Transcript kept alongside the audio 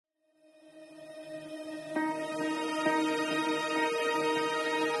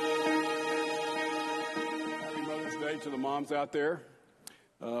to the moms out there.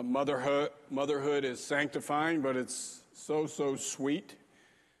 Motherhood is sanctifying, but it's so sweet.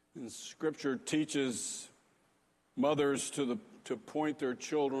 And Scripture teaches mothers to point their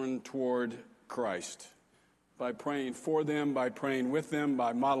children toward Christ by praying for them, by praying with them,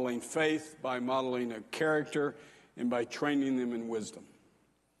 by modeling faith, by modeling a character, and by training them in wisdom.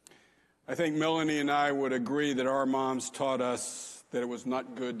 I think Melanie and I would agree that our moms taught us that it was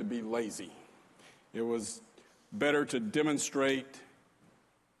not good to be lazy. It was better to demonstrate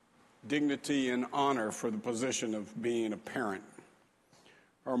dignity and honor for the position of being a parent.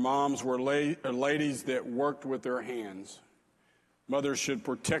 Our moms were ladies that worked with their hands. Mothers should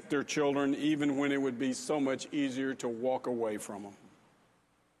protect their children even when it would be so much easier to walk away from them.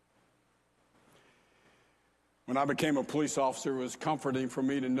 When I became a police officer, it was comforting for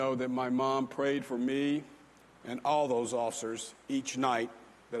me to know that my mom prayed for me and all those officers each night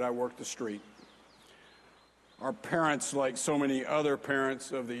that I worked the street. Our parents, like so many other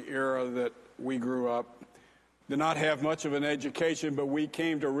parents of the era that we grew up, did not have much of an education, but we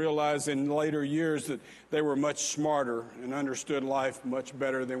came to realize in later years that they were much smarter and understood life much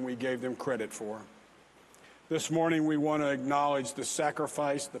better than we gave them credit for. This morning we want to acknowledge the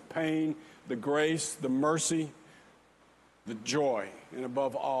sacrifice, the pain, the grace, the mercy, the joy, and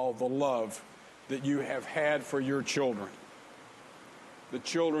above all, the love that you have had for your children, the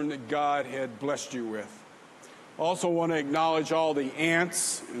children that God had blessed you with. Also want to acknowledge all the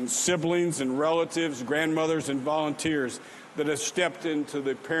aunts and siblings and relatives, grandmothers and volunteers that have stepped into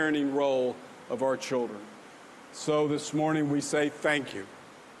the parenting role of our children. So this morning we say thank you.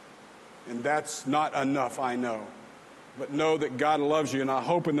 And that's not enough, I know. But know that God loves you. And I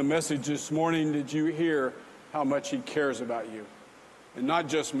hope in the message this morning that you hear how much He cares about you. And not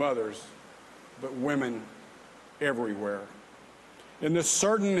just mothers, but women everywhere. In this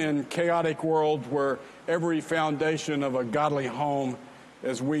certain and chaotic world where every foundation of a godly home,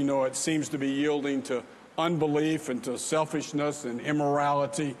 as we know it, seems to be yielding to unbelief and to selfishness and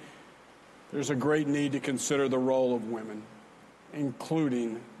immorality, there's a great need to consider the role of women,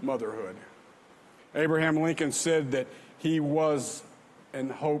 including motherhood. Abraham Lincoln said that he was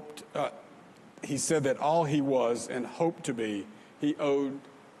and hoped, he said that all he was and hoped to be, he owed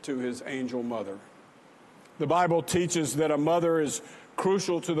to his angel mother. The Bible teaches that a mother is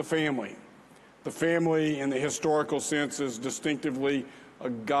crucial to the family. The family, in the historical sense, is distinctively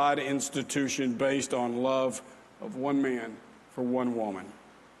a God institution based on love of one man for one woman,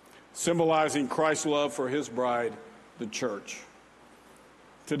 symbolizing Christ's love for His bride, the church.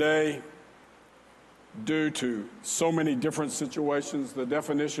 Today, due to so many different situations, the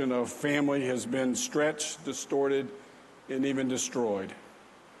definition of family has been stretched, distorted, and even destroyed.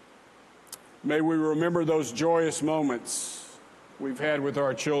 May we remember those joyous moments we've had with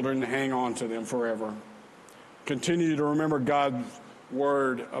our children and hang on to them forever. Continue to remember God's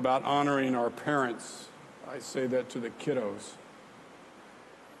word about honoring our parents. I say that to the kiddos.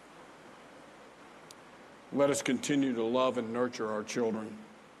 Let us continue to love and nurture our children.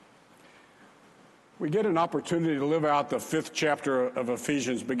 We get an opportunity to live out the 5th chapter of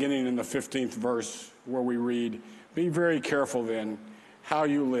Ephesians, beginning in the 15th verse, where we read, "Be very careful then how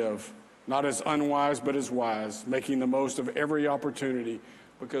you live, not as unwise, but as wise, making the most of every opportunity,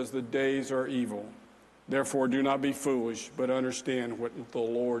 because the days are evil. Therefore, do not be foolish, but understand what the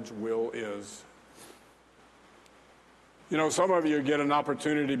Lord's will is." You know, some of you get an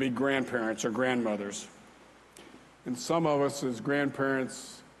opportunity to be grandparents or grandmothers. And some of us as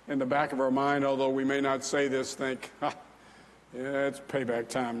grandparents, in the back of our mind, although we may not say this, think, yeah, it's payback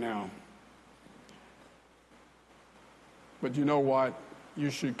time now. But you know what? You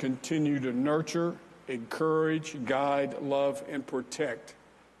should continue to nurture, encourage, guide, love, and protect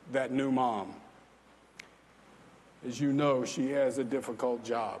that new mom. As you know, she has a difficult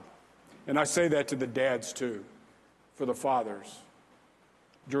job. And I say that to the dads too, for the fathers.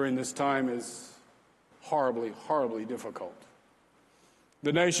 During this time is horribly, horribly difficult.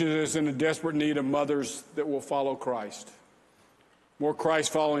 The nation is in a desperate need of mothers that will follow Christ. More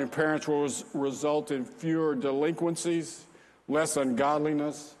Christ-following parents will result in fewer delinquencies, less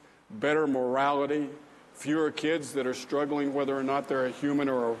ungodliness, better morality, fewer kids that are struggling whether or not they're a human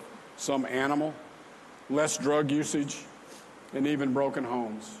or some animal, less drug usage, and even broken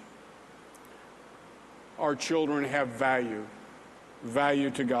homes. Our children have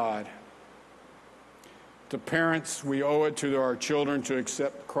value to God. To parents, we owe it to our children to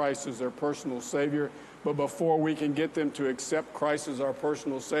accept Christ as their personal Savior. But before we can get them to accept Christ as our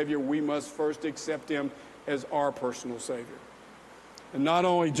personal Savior, we must first accept Him as our personal Savior. And not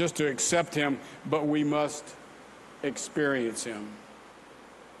only just to accept Him, but we must experience Him.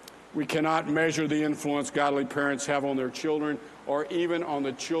 We cannot measure the influence godly parents have on their children or even on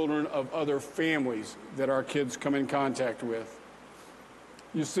the children of other families that our kids come in contact with.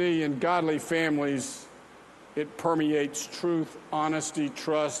 You see, in godly families, it permeates truth, honesty,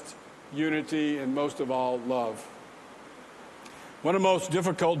 trust, unity, and most of all, love. One of the most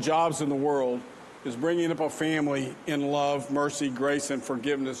difficult jobs in the world is bringing up a family in love, mercy, grace, and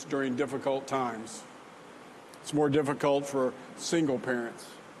forgiveness during difficult times. It's more difficult for single parents.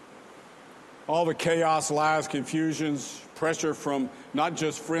 All the chaos, lies, confusions, pressure from not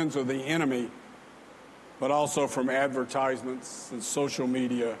just friends of the enemy, but also from advertisements and social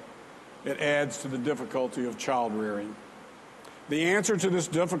media, it adds to the difficulty of child rearing. The answer to this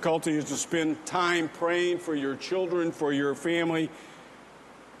difficulty is to spend time praying for your children, for your family.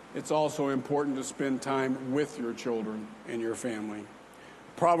 It's also important to spend time with your children and your family.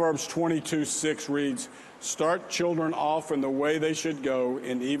 Proverbs 22:6 reads, "Start children off in the way they should go,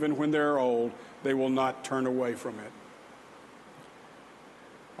 and even when they're old, they will not turn away from it."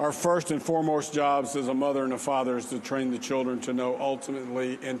 Our first and foremost jobs as a mother and a father is to train the children to know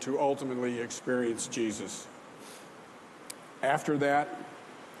ultimately and to ultimately experience Jesus. After that,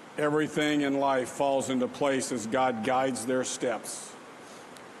 everything in life falls into place as God guides their steps.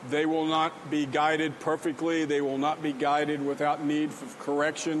 They will not be guided perfectly. They will not be guided without need of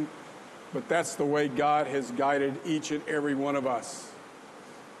correction. But that's the way God has guided each and every one of us.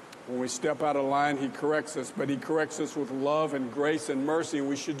 When we step out of line, he corrects us. But he corrects us with love and grace and mercy. And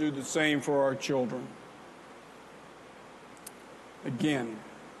we should do the same for our children. Again,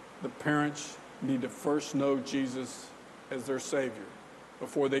 the parents need to first know Jesus as their Savior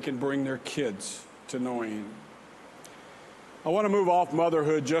before they can bring their kids to knowing him. I want to move off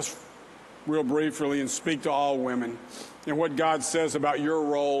motherhood just real briefly and speak to all women and what God says about your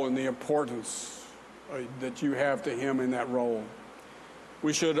role and the importance that you have to him in that role.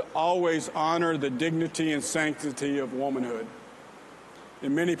 We should always honor the dignity and sanctity of womanhood.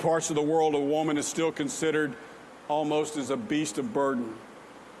 In many parts of the world, a woman is still considered almost as a beast of burden,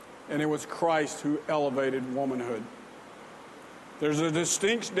 and it was Christ who elevated womanhood. There's a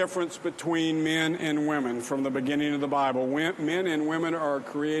distinct difference between men and women from the beginning of the Bible. Men and women are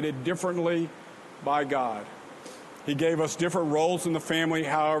created differently by God. He gave us different roles in the family.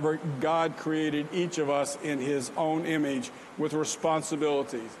 However, God created each of us in his own image with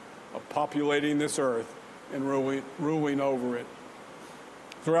responsibilities of populating this earth and ruling over it.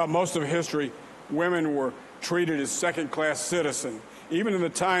 Throughout most of history, women were treated as second-class citizens. Even in the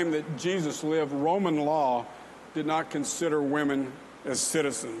time that Jesus lived, Roman law did not consider women as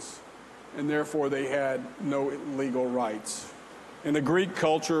citizens, and therefore they had no legal rights. In the Greek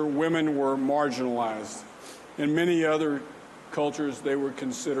culture, women were marginalized. In many other cultures, they were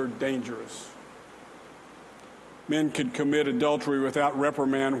considered dangerous. Men could commit adultery without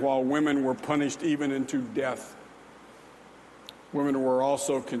reprimand, while women were punished even unto death. Women were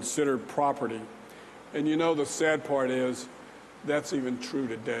also considered property. And you know, the sad part is that's even true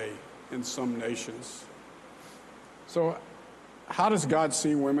today in some nations. So how does God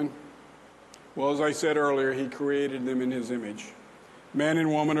see women? Well, as I said earlier, he created them in his image. Man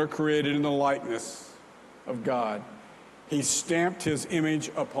and woman are created in the likeness of God. He stamped his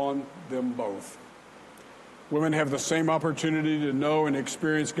image upon them both. Women have the same opportunity to know and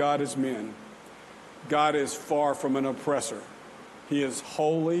experience God as men. God is far from an oppressor. He is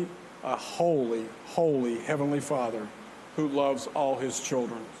holy, a holy, holy Heavenly Father who loves all his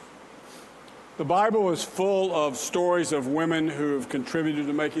children. The Bible is full of stories of women who have contributed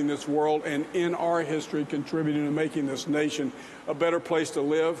to making this world and in our history contributed to making this nation a better place to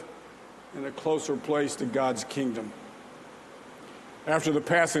live and a closer place to God's kingdom. After the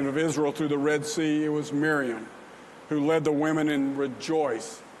passing of Israel through the Red Sea, it was Miriam who led the women in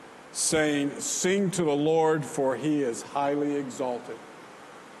rejoice, saying, "Sing to the Lord, for he is highly exalted."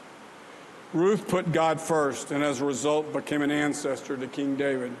 Ruth put God first and as a result became an ancestor to King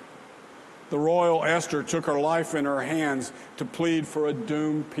David. The royal Esther took her life in her hands to plead for a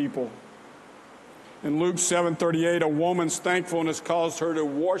doomed people. In Luke 7:38, a woman's thankfulness caused her to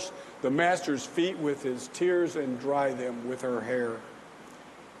wash the master's feet with his tears and dry them with her hair.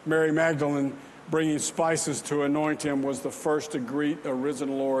 Mary Magdalene, bringing spices to anoint him, was the first to greet a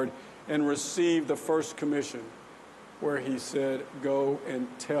risen Lord and receive the first commission, where he said, "Go and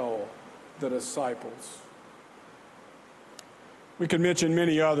tell the disciples." We can mention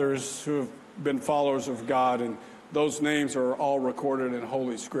many others who have been followers of God, and those names are all recorded in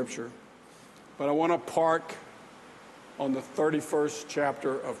Holy Scripture. But I want to park on the 31st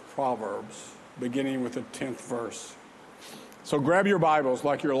chapter of Proverbs, beginning with the 10th verse. So grab your Bibles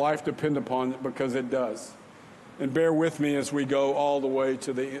like your life depends upon it, because it does. And bear with me as we go all the way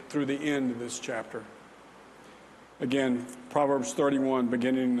through the end of this chapter. Again, Proverbs 31,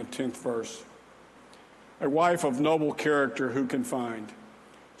 beginning in the 10th verse. A wife of noble character who can find?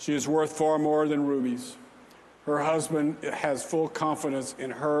 She is worth far more than rubies. Her husband has full confidence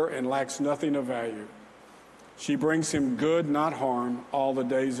in her and lacks nothing of value. She brings him good, not harm, all the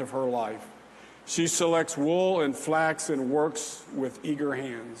days of her life. She selects wool and flax and works with eager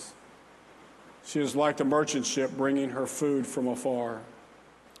hands. She is like the merchant ship bringing her food from afar.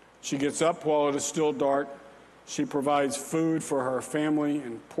 She gets up while it is still dark. She provides food for her family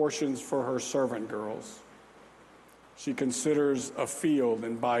and portions for her servant girls. She considers a field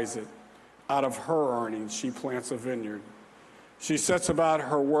and buys it. Out of her earnings, she plants a vineyard. She sets about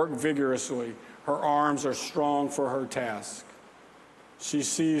her work vigorously. Her arms are strong for her task. She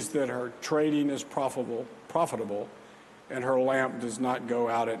sees that her trading is profitable, and her lamp does not go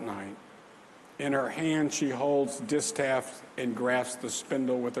out at night. In her hand she holds distaff and grasps the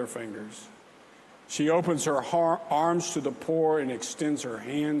spindle with her fingers. She opens her arms to the poor and extends her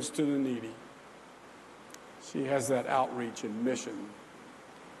hands to the needy. She has that outreach and mission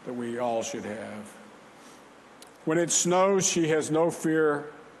that we all should have. When it snows, she has no fear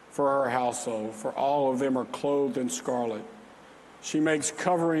for her household, for all of them are clothed in scarlet. She makes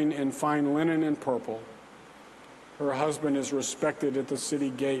covering in fine linen and purple. Her husband is respected at the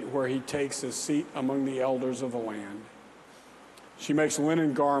city gate, where he takes his seat among the elders of the land. She makes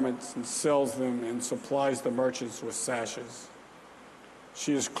linen garments and sells them and supplies the merchants with sashes.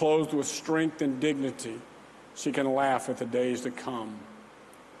 She is clothed with strength and dignity. She can laugh at the days to come.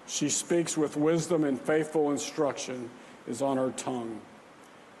 She speaks with wisdom, and faithful instruction is on her tongue.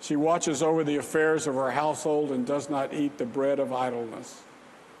 She watches over the affairs of her household and does not eat the bread of idleness.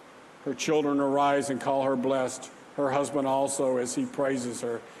 Her children arise and call her blessed, her husband also, as he praises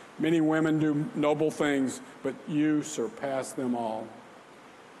her. Many women do noble things, but you surpass them all.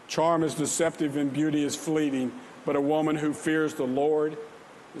 Charm is deceptive and beauty is fleeting, but a woman who fears the Lord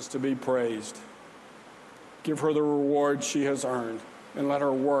is to be praised. Give her the reward she has earned, and let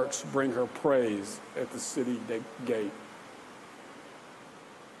her works bring her praise at the city gate.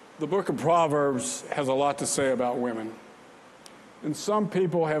 The book of Proverbs has a lot to say about women. And some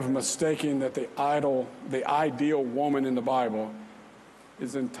people have mistaken that the ideal woman in the Bible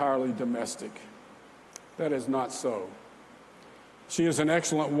is entirely domestic. That is not so. She is an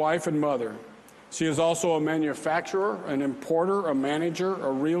excellent wife and mother. She is also a manufacturer, an importer, a manager,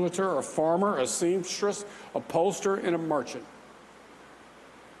 a realtor, a farmer, a seamstress, a pollster, and a merchant.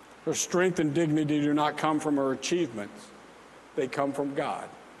 Her strength and dignity do not come from her achievements. They come from God.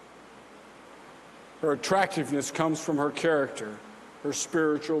 Her attractiveness comes from her character. Her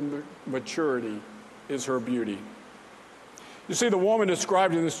spiritual maturity is her beauty. You see, the woman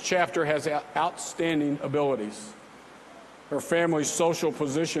described in this chapter has outstanding abilities. Her family's social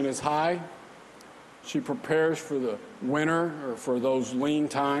position is high. She prepares for the winter or for those lean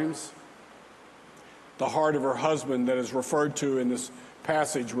times. The heart of her husband that is referred to in this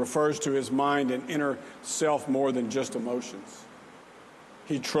passage refers to his mind and inner self more than just emotions.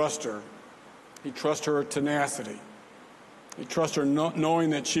 He trusts her. He trusts her tenacity. He trusts her knowing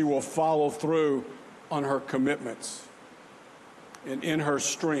that she will follow through on her commitments. And in her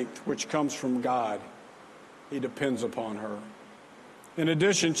strength, which comes from God, he depends upon her. In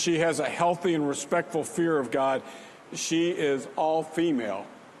addition, she has a healthy and respectful fear of God. She is all female,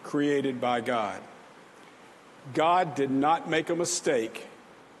 created by God. God did not make a mistake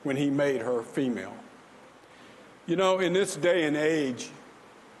when he made her female. You know, in this day and age,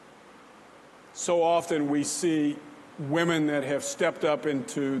 so often we see women that have stepped up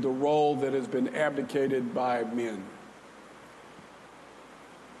into the role that has been abdicated by men.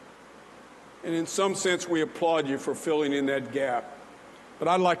 And in some sense, we applaud you for filling in that gap. But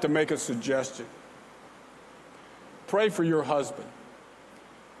I'd like to make a suggestion. Pray for your husband.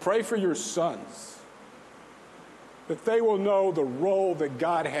 Pray for your sons, that they will know the role that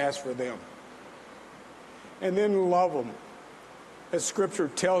God has for them. And then love them as Scripture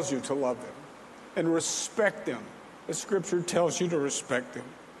tells you to love them. And respect them as Scripture tells you to respect them.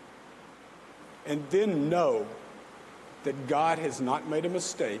 And then know that God has not made a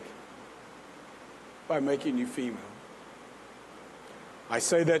mistake by making you female. I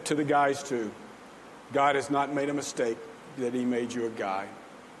say that to the guys too. God has not made a mistake that he made you a guy.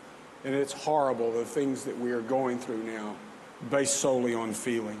 And it's horrible, the things that we are going through now, based solely on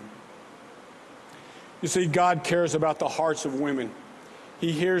feeling. You see, God cares about the hearts of women.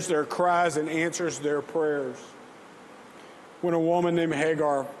 He hears their cries and answers their prayers. When a woman named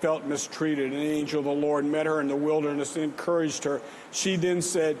Hagar felt mistreated, an angel of the Lord met her in the wilderness and encouraged her. She then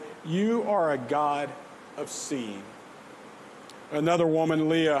said, "You are a God of seeing. Another woman,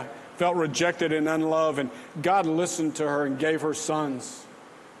 Leah, felt rejected and unloved, and God listened to her and gave her sons.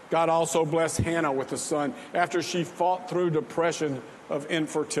 God also blessed Hannah with a son after she fought through depression of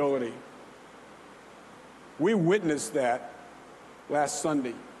infertility. We witnessed that last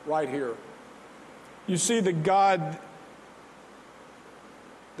Sunday, right here. You see, the God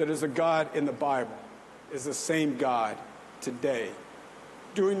that is a God in the Bible is the same God today,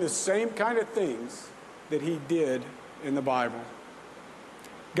 doing the same kind of things that He did in the Bible.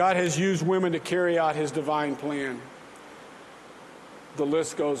 God has used women to carry out His divine plan. The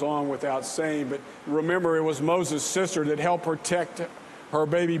list goes on without saying, but remember, it was Moses' sister that helped protect her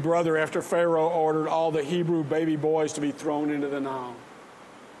baby brother after Pharaoh ordered all the Hebrew baby boys to be thrown into the Nile.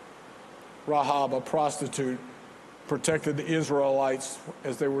 Rahab, a prostitute, protected the Israelites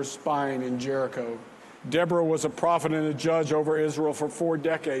as they were spying in Jericho. Deborah was a prophet and a judge over Israel for 4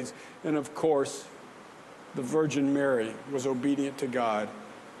 decades. And of course, the Virgin Mary was obedient to God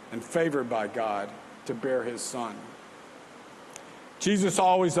and favored by God to bear His Son. Jesus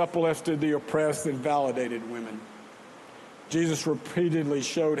always uplifted the oppressed and validated women. Jesus repeatedly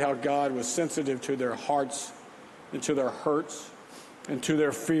showed how God was sensitive to their hearts and to their hurts and to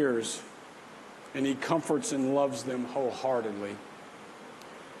their fears, and He comforts and loves them wholeheartedly.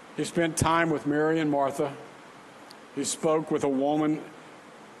 He spent time with Mary and Martha. He spoke with a woman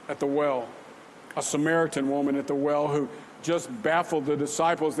at the well, a Samaritan woman at the well who just baffled the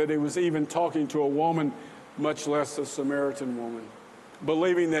disciples that He was even talking to a woman, much less a Samaritan woman,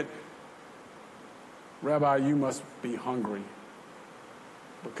 believing that, Rabbi, you must be hungry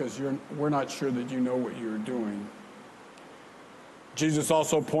because we're not sure that you know what you're doing. Jesus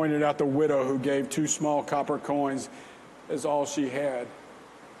also pointed out the widow who gave 2 small copper coins as all she had,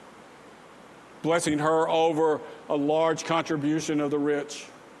 blessing her over a large contribution of the rich.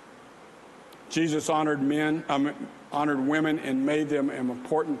 Jesus honored women and made them an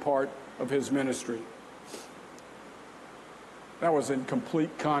important part of His ministry. That was in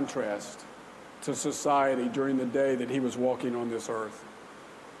complete contrast to society during the day that He was walking on this earth.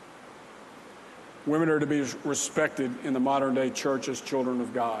 Women are to be respected in the modern day church as children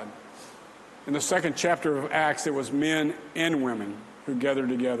of God. In the 2nd chapter of Acts, it was men and women who gathered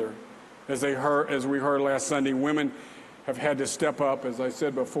together. As we heard last Sunday, women have had to step up, as I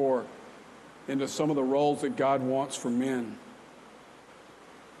said before, into some of the roles that God wants for men.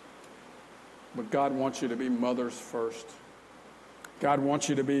 But God wants you to be mothers first. God wants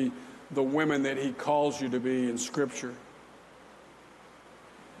you to be the women that He calls you to be in Scripture.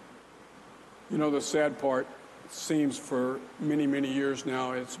 You know, the sad part, it seems for many, many years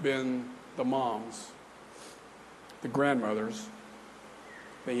now, it's been the moms, the grandmothers,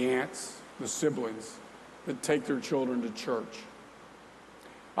 the aunts, the siblings that take their children to church.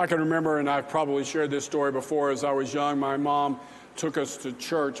 I can remember, and I've probably shared this story before, as I was young, my mom took us to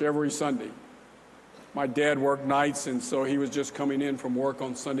church every Sunday. My dad worked nights, and so he was just coming in from work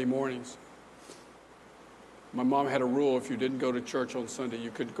on Sunday mornings. My mom had a rule: if you didn't go to church on Sunday,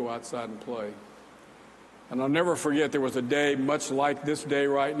 you couldn't go outside and play. And I'll never forget, there was a day much like this day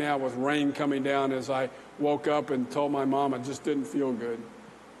right now with rain coming down as I woke up and told my mom I just didn't feel good.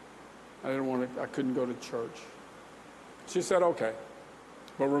 I couldn't go to church. She said, okay,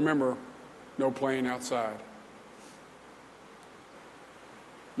 but remember, no playing outside.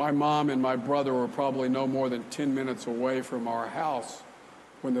 My mom and my brother were probably no more than 10 minutes away from our house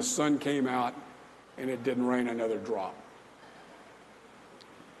when the sun came out and it didn't rain another drop.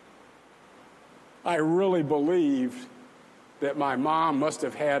 I really believed that my mom must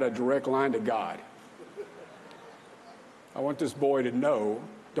have had a direct line to God. I want this boy to know,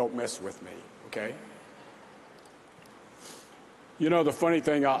 don't mess with me, okay? You know, the funny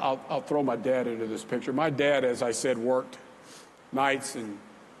thing, I'll throw my dad into this picture. My dad, as I said, worked nights and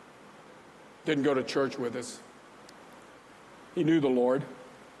didn't go to church with us. He knew the Lord.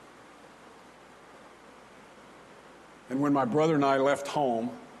 And when my brother and I left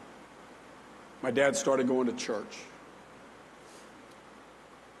home, my dad started going to church.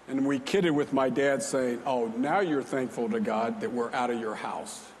 And we kidded with my dad saying, oh, now you're thankful to God that we're out of your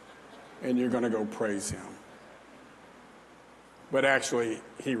house and you're going to go praise Him. But actually,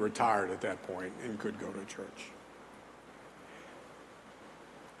 he retired at that point and could go to church.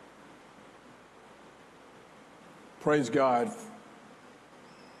 Praise God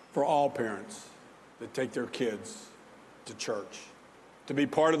for all parents that take their kids to church, to be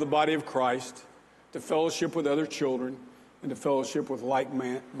part of the body of Christ, to fellowship with other children, and to fellowship with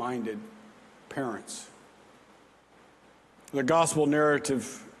like-minded parents. The gospel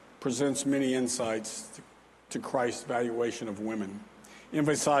narrative presents many insights to Christ's valuation of women.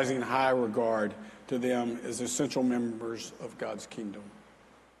 emphasizing high regard to them as essential members of God's kingdom.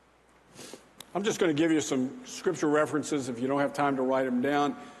 I'm just going to give you some scripture references. If you don't have time to write them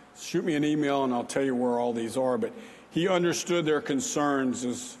down, shoot me an email and I'll tell you where all these are. But he understood their concerns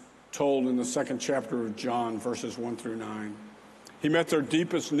as told in the 2nd chapter of John, verses 1 through 9. He met their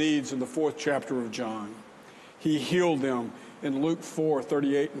deepest needs in the 4th chapter of John. He healed them in Luke 4,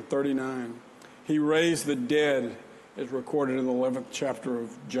 38 and 39. He raised the dead, as recorded in the 11th chapter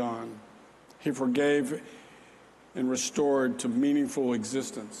of John. He forgave and restored to meaningful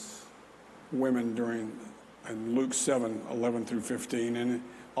existence women in Luke 7, 11 through 15, and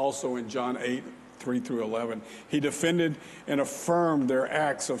also in John 8, 3 through 11. He defended and affirmed their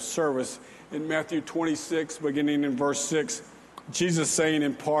acts of service. In Matthew 26, beginning in verse 6, Jesus saying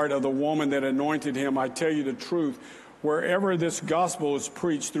in part of the woman that anointed him, I tell you the truth, wherever this gospel is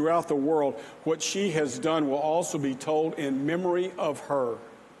preached throughout the world, what she has done will also be told in memory of her.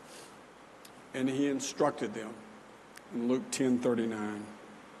 And he instructed them in Luke 10:39.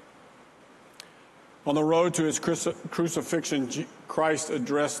 On the road to his crucifixion, Christ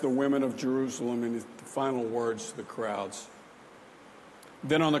addressed the women of Jerusalem in his final words to the crowds.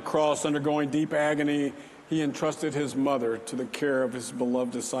 Then on the cross, undergoing deep agony, he entrusted his mother to the care of his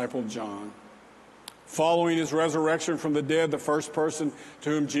beloved disciple John. Following his resurrection from the dead, the first person to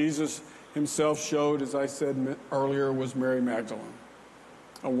whom Jesus himself showed, as I said earlier, was Mary Magdalene,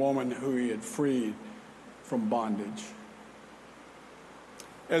 a woman who he had freed from bondage.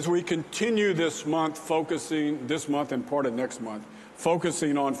 As we continue this month and part of next month,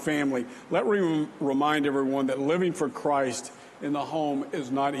 focusing on family, let me remind everyone that living for Christ in the home is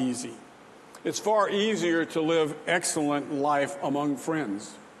not easy. It's far easier to live excellent life among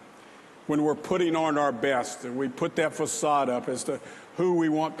friends when we're putting on our best and we put that facade up as to who we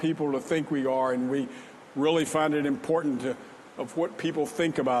want people to think we are, and we really find it important of what people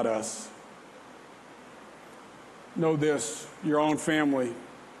think about us. Know this, your own family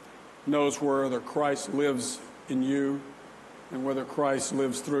knows whether Christ lives in you and whether Christ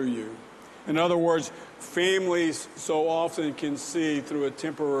lives through you. In other words, families so often can see through a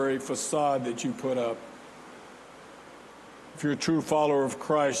temporary facade that you put up. If you're a true follower of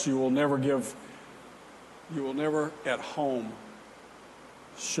Christ, you will never at home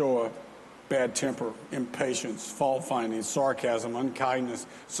show a bad temper, impatience, fault-finding, sarcasm, unkindness,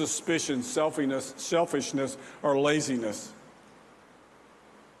 suspicion, selfishness, or laziness.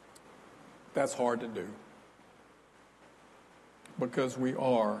 That's hard to do because we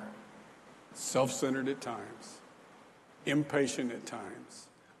are self-centered at times, impatient at times,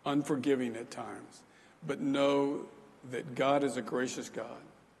 unforgiving at times. But know that God is a gracious God,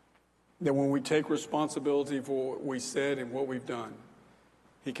 that when we take responsibility for what we said and what we've done,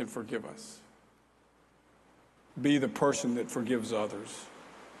 he can forgive us. Be the person that forgives others.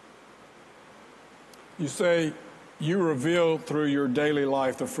 You say, you reveal through your daily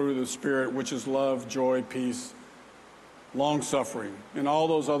life the fruit of the Spirit, which is love, joy, peace, long-suffering, and all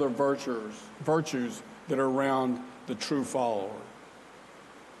those other virtues that are around the true follower.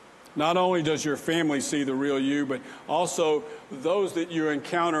 Not only does your family see the real you, but also those that you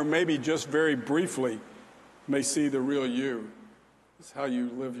encounter, maybe just very briefly, may see the real you. It's how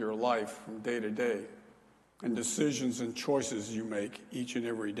you live your life from day to day, and decisions and choices you make each and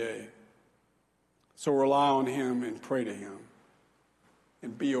every day. So rely on him and pray to him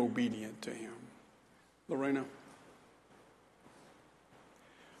and be obedient to him. Lorena?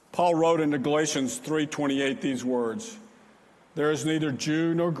 Paul wrote in Galatians 3:28 these words, there is neither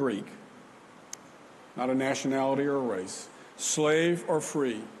Jew nor Greek, not a nationality or a race, slave or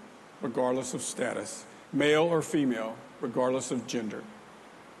free, regardless of status, male or female, regardless of gender.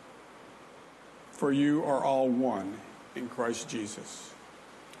 For you are all one in Christ Jesus.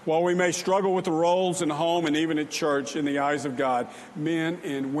 While we may struggle with the roles in home and even at church, in the eyes of God, men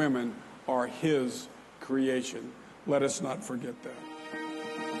and women are his creation. Let us not forget that.